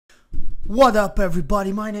What up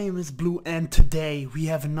everybody, my name is Blue and today we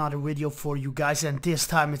have another video for you guys, and this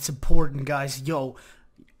time it's important guys. Yo,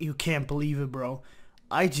 you can't believe it bro.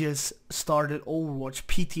 I just started Overwatch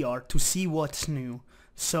PTR to see what's new.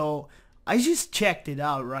 So I just checked it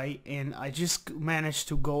out, right? And I just managed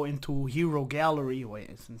to go into Hero Gallery. Wait,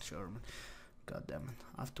 it's in German. God damn it.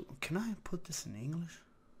 I have to, can I put this in English?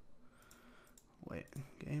 Wait,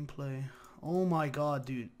 gameplay. Oh my god,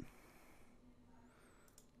 dude.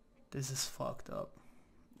 This is fucked up.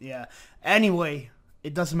 Yeah. Anyway,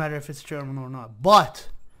 it doesn't matter if it's German or not. But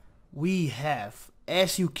we have,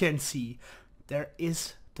 as you can see, there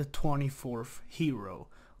is the 24th hero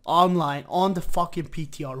online on the fucking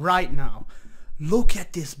PTR right now. Look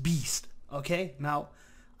at this beast. Okay? Now,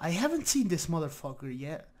 I haven't seen this motherfucker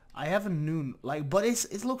yet. I haven't known, like, but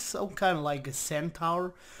it looks so kind of like a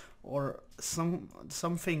Centaur or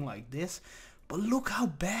something like this. But look how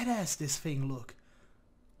badass this thing look.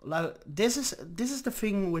 Like this is the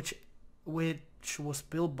thing which was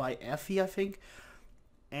built by Effie, I think,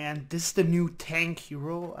 and this is the new tank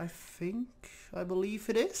hero. I believe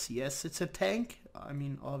it is. Yes, it's a tank. I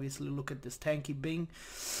mean, obviously, look at this tanky bing.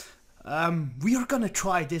 We are gonna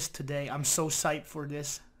try this today. I'm so psyched for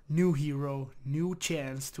this new hero, new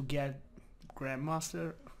chance to get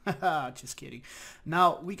Grandmaster. Just kidding.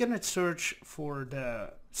 Now we're gonna search for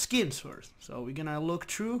the skins first. So we're gonna look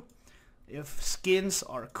through if skins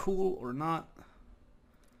are cool or not.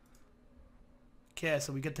 Okay,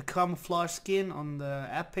 so we get the camouflage skin on the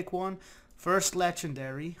epic one. First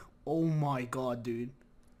legendary. Oh my god, dude.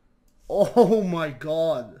 Oh my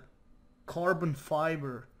god. Carbon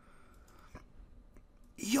fiber.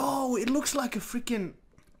 Yo, it looks like a freaking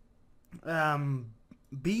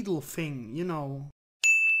beetle thing, you know.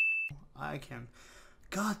 I can.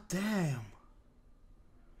 God damn.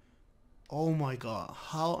 Oh my god,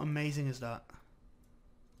 how amazing is that?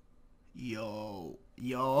 Yo.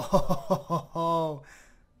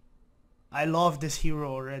 I love this hero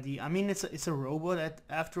already. I mean, it's a robot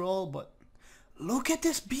after all, but look at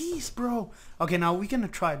this beast, bro. Okay, now we're gonna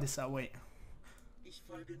try this out. Wait.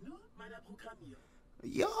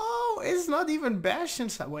 Yo, it's not even Bastion.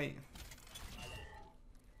 Wait.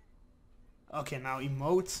 Okay, now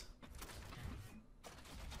emotes.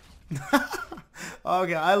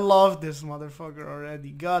 Okay, I love this motherfucker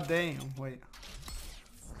already. God damn. Wait.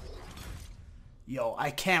 Yo,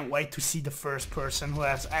 I can't wait to see the first person who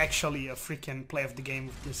has actually a freaking play of the game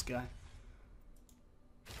with this guy.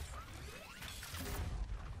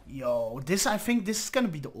 Yo, I think this is gonna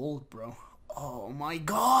be the old, bro. Oh my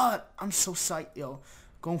god. I'm so psyched, yo.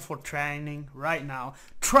 Going for training right now.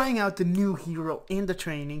 Trying out the new hero in the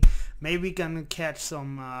training. Maybe we can catch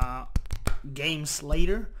some games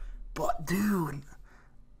later. But dude,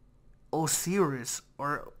 Orisa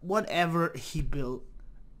or whatever he built,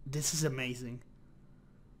 this is amazing.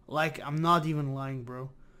 Like, I'm not even lying,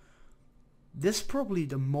 bro. This is probably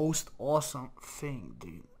the most awesome thing,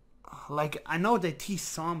 dude. Like, I know they teased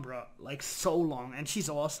Sombra like so long, and she's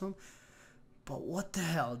awesome. But what the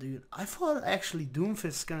hell, dude? I thought actually Doomfist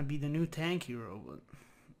is gonna be the new tank hero, but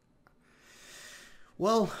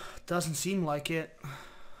well, doesn't seem like it.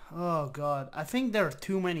 Oh god, I think there are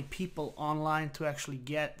too many people online to actually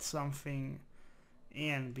get something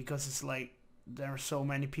in, because it's like there are so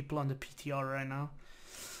many people on the PTR right now.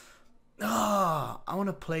 I want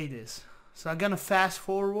to play this. So I'm gonna fast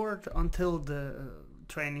forward until the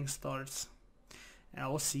training starts, and I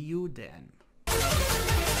will see you then.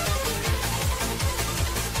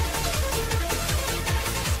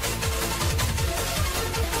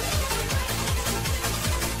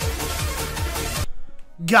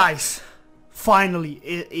 Guys, finally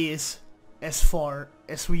it is as far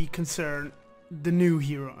as we concern the new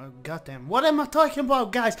hero. Oh, goddamn, what am I talking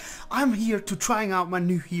about, guys? I'm here to trying out my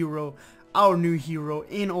new hero, our new hero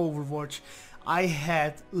in Overwatch. I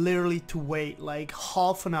had literally to wait like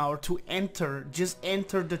half an hour to just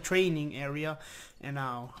enter the training area, and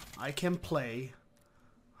now I can play.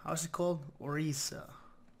 How's it called? Orisa.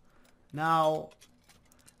 Now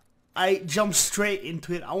I jump straight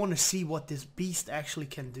into it. I want to see what this beast actually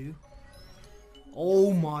can do.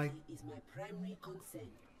 Oh my.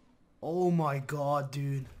 Oh my god,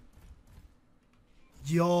 dude.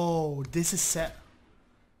 Yo, this is set.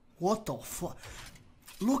 What the fuck?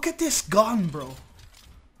 Look at this gun, bro.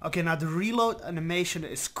 Okay, now the reload animation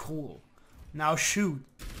is cool. Now shoot.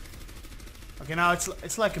 Okay, now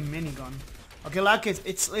it's like a minigun. Okay, like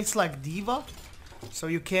it's like D.va, so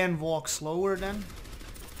you can walk slower then.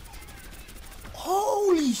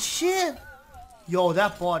 Holy shit! Yo,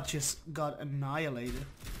 that bot just got annihilated.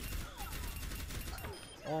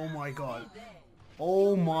 Oh my god.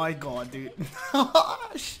 Oh my god, dude.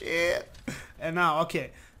 Shit. And now,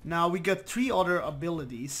 okay. Now we got 3 other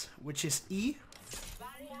abilities, which is E.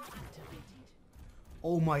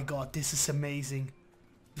 Oh my god, this is amazing.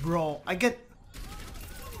 Bro, I get...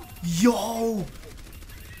 Yo!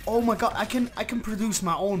 Oh my god, I can produce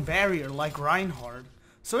my own barrier like Reinhardt.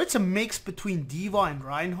 So it's a mix between D.va and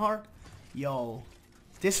Reinhardt. Yo.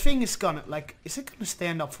 This thing is gonna, like, is it gonna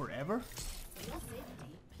stand up forever?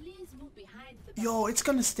 Yo, it's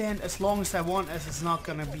gonna stand as long as I want, as it's not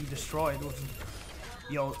gonna be destroyed.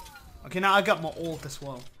 Yo. Okay, now I got my ult as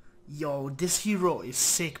well. Yo, this hero is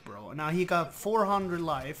sick, bro. Now he got 400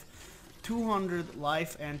 life, 200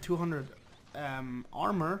 life, and 200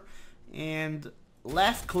 armor. And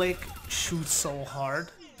left click shoots so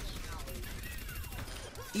hard.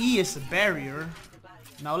 E is a barrier.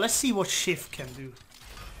 Now let's see what shift can do.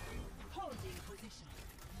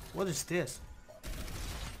 What is this?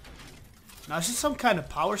 Now is it some kind of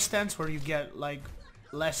power stance where you get like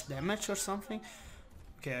less damage or something?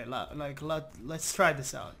 Okay, let's try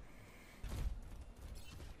this out.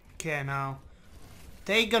 Okay, now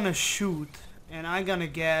they gonna shoot and I gonna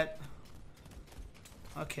get...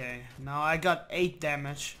 Okay, now I got 8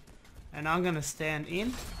 damage and I'm gonna stand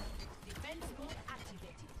in.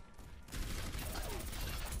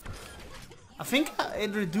 I think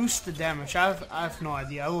it reduced the damage. I have no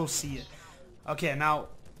idea. I will see it. Okay, now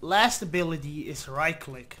last ability is right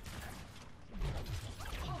click.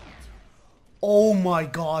 Oh my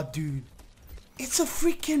god, dude. It's a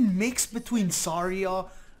freaking mix between Zarya,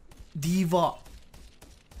 D.va,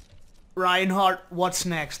 Reinhardt. What's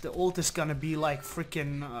next? The ult is gonna be like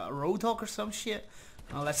freaking Roadhog or some shit.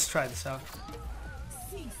 Now let's try this out.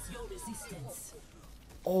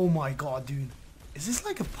 Oh my god, dude. Is this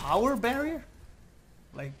like a power barrier?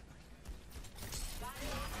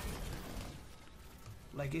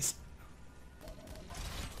 Like it's...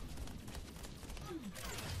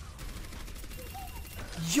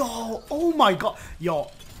 Yo, oh my god.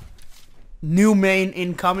 Yo. New main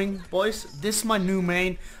incoming, boys. This is my new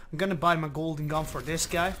main. I'm gonna buy my golden gun for this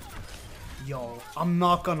guy. Yo, I'm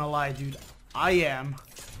not gonna lie, dude. I am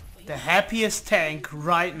the happiest tank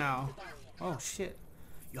right now. Oh shit.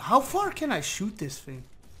 Yo, how far can I shoot this thing?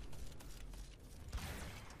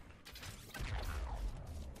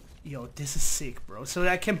 Yo, this is sick, bro. So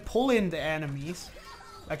I can pull in the enemies.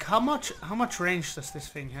 Like how much range does this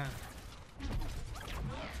thing have?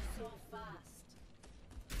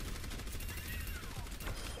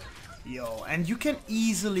 Yo, and you can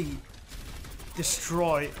easily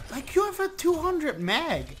destroy. Like you have a 200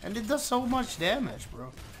 mag and it does so much damage,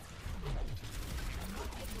 bro.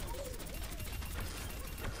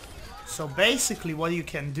 So basically what you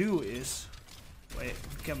can do is... Wait,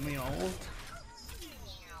 get me ult.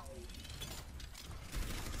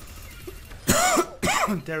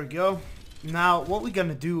 There we go. Now what we're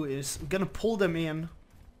gonna do is we're gonna pull them in,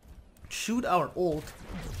 shoot our ult,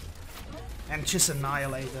 and just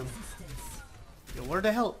annihilate them. Yo, where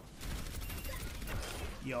the hell?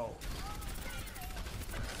 Yo.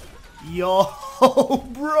 Yo,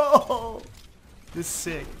 bro! This is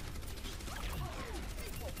sick.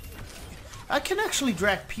 I can actually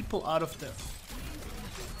drag people out of the...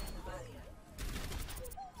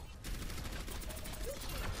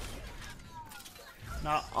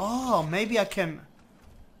 Now, oh, maybe I can...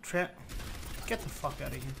 Get the fuck out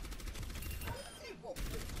of here.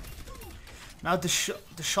 Now the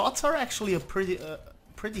shots are actually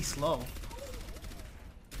pretty slow.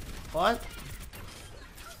 But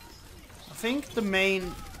I think the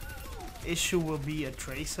main issue will be a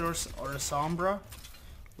Tracer or a Sombra.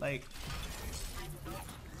 Like...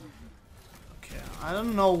 Okay, I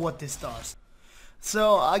don't know what this does.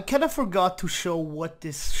 So I kind of forgot to show what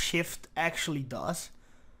this shift actually does.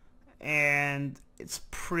 And it's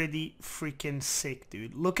pretty freaking sick,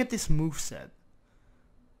 dude. Look at this moveset.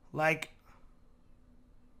 Like...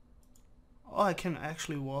 Oh, I can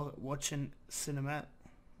actually watch in cinematic.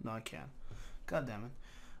 No, I can't. God damn it.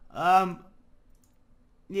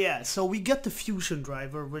 Yeah, so we get the fusion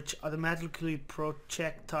driver, which automatically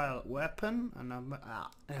projectile weapon. And I'm...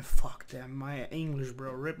 fuck damn, my English,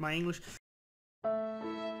 bro. Rip my English.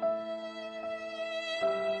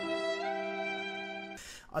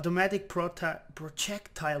 Automatic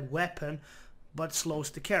projectile weapon, but slows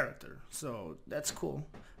the character. So that's cool.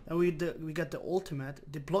 And we got the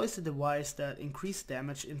ultimate. Deploys the device that increases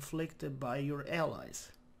damage inflicted by your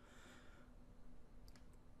allies.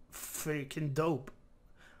 Freaking dope.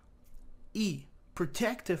 E,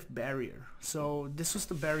 protective barrier. So this was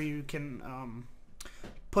the barrier you can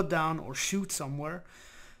put down or shoot somewhere.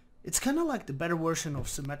 It's kind of like the better version of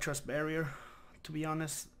Symmetra's barrier, to be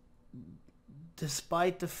honest.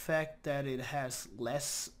 despite the fact that it has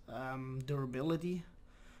less durability,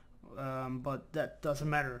 but that doesn't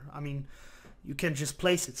matter. I mean, you can just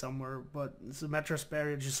place it somewhere, but the Metros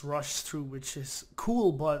barrier just rushes through, which is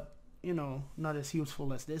cool, but you know, not as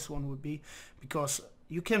useful as this one would be, because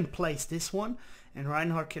you can place this one and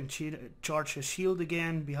Reinhardt can charge his shield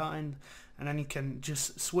again behind, and then you can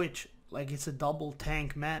just switch like it's a double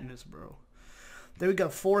tank madness, bro. Then we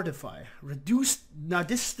got Fortify. Reduce. Now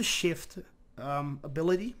this is the shift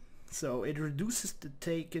ability, so it reduces the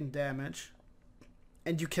taken damage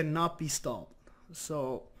and you cannot be stopped.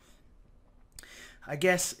 So I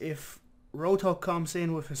guess if Roadhog comes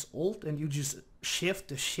in with his ult and you just shift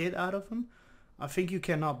the shit out of him, I think you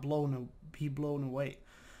cannot be blown away.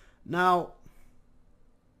 Now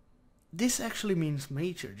this actually means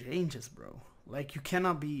major changes, bro. Like, you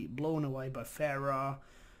cannot be blown away by Pharah,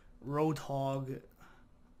 Roadhog,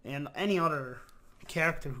 and any other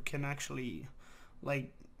character who can actually,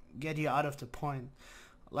 like, get you out of the point.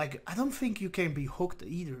 Like, I don't think you can be hooked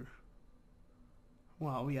either.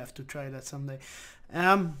 Well, we have to try that someday.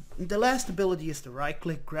 The last ability is the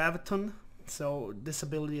right-click Graviton. So this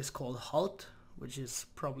ability is called Halt, which is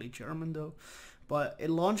probably German though. But it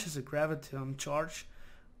launches a Graviton charge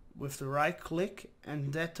with the right click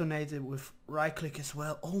and detonate it with right click as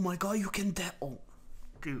well. Oh my god, you can oh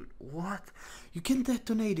dude, what? You can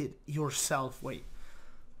detonate it yourself. Wait,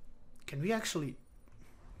 can we actually?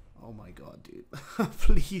 Oh my god, dude.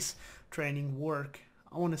 Please, training work.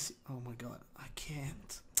 I want to see. Oh my god, I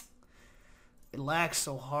can't. It lags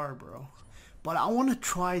so hard, bro. But I want to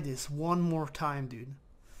try this one more time, dude.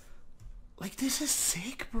 Like, this is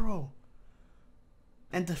sick, bro.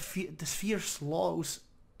 And the sphere slows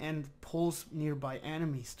and pulls nearby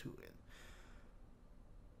enemies to it.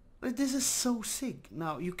 Like, this is so sick.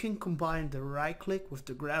 Now you can combine the right click with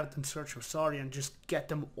the Graviton Search of Zarya and just get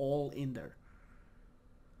them all in there.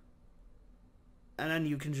 And then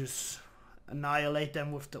you can just annihilate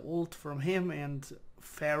them with the ult from him and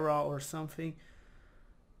Pharah or something.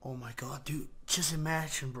 Oh my god, dude. Just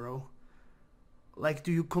imagine, bro. Like,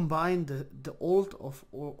 do you combine the ult of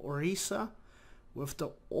Orisa with the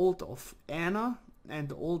ult of Anna and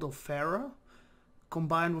the ult of Pharah,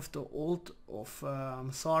 combined with the ult of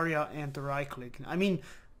Zarya and the right click? I mean,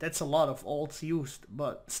 that's a lot of ults used,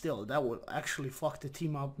 but still, that would actually fuck the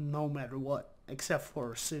team up no matter what, except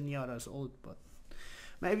for Sunyata's ult. But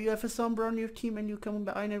maybe you have a Sombra on your team and you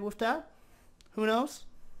combine it with that. Who knows?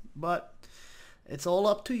 But it's all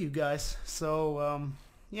up to you guys. So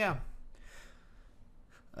yeah.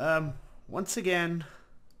 Once again,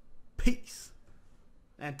 peace.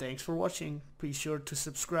 And thanks for watching. Be sure to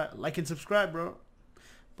subscribe, like and subscribe, bro.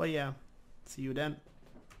 But yeah, see you then.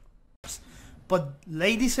 But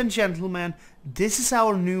ladies and gentlemen, this is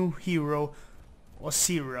our new hero,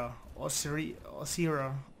 Orisa.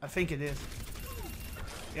 I think it is.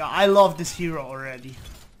 Yeah, I love this hero already.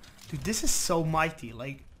 Dude, this is so mighty.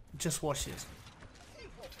 Like, just watch this.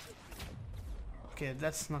 Okay,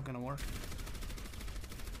 that's not gonna work.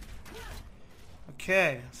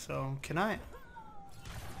 Okay, so can I?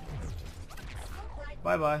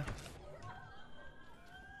 Bye-bye.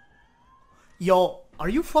 Yo, are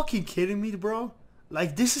you fucking kidding me, bro?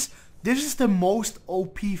 Like, this is the most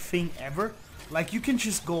OP thing ever. Like, you can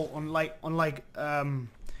just go on like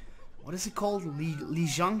what is it called?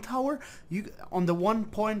 Lijiang Tower? You on the one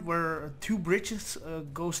point where two bridges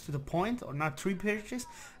goes to the point, or not three bridges,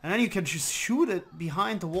 and then you can just shoot it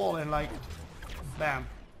behind the wall and like bam.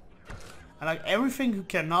 And like everything who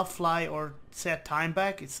cannot fly or set time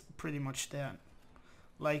back, it's pretty much dead.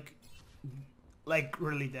 Like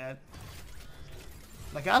really dead.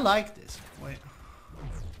 Like, I like this. Wait.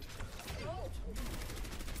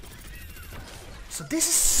 So this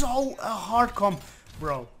is so a hard comp,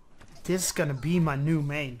 bro. This is gonna be my new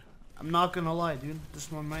main. I'm not gonna lie, dude. This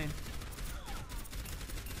is my main.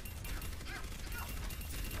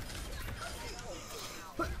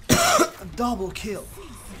 Double kill.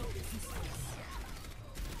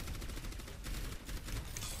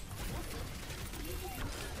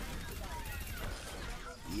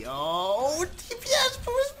 Yo, DPS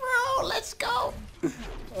boost, bro. Let's go.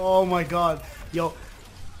 Oh my god. Yo,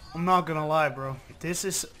 I'm not gonna lie, bro. This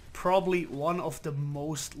is probably one of the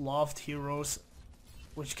most loved heroes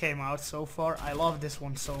which came out so far. I love this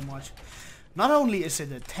one so much. Not only is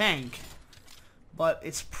it a tank, but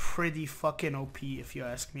it's pretty fucking OP if you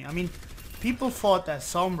ask me. I mean, people thought that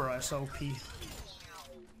Sombra is OP.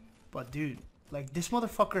 But dude, like, this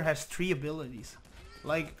motherfucker has 3 abilities.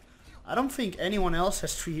 Like, I don't think anyone else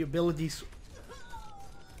has 3 abilities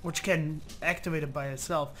which can activate it by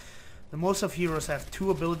itself. The most of heroes have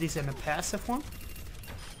 2 abilities and a passive one.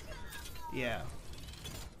 Yeah.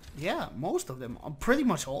 Yeah, most of them. Pretty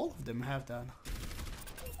much all of them have that.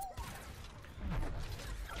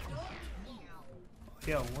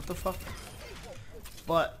 Yo, what the fuck?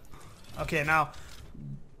 But, okay, now,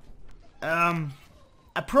 I'm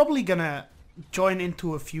probably gonna join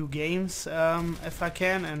into a few games if I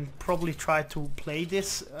can, and probably try to play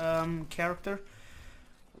this character.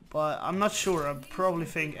 But I'm not sure. I probably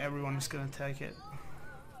think everyone is gonna take it.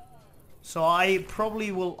 So I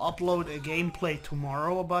probably will upload a gameplay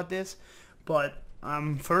tomorrow about this. But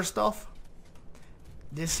first off,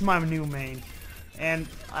 this is my new main. And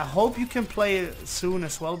I hope you can play it soon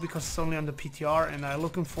as well, because it's only on the PTR, and I'm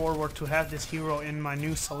looking forward to have this hero in my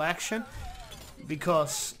new selection,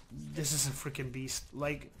 because this is a freaking beast.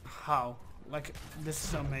 Like, how? Like, this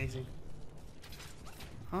is amazing.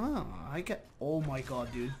 Ah, oh my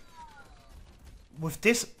god, dude. With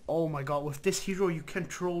this, oh my god, with this hero you can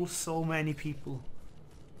troll so many people.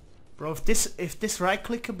 Bro, if this right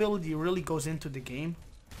click ability really goes into the game,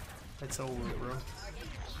 it's over, bro.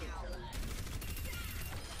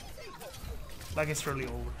 Like, it's really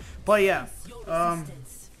over. But yeah,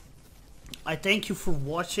 I thank you for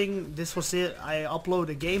watching. This was it. I upload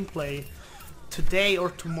a gameplay today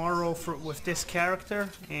or tomorrow with this character,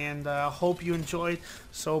 and I hope you enjoyed.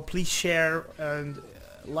 So please share and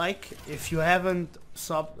like. If you haven't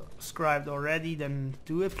subscribed already, then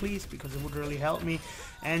do it please, because it would really help me.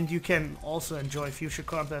 And you can also enjoy future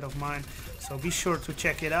content of mine, so be sure to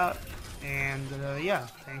check it out. And yeah,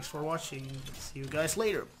 thanks for watching. See you guys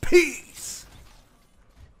later. Peace.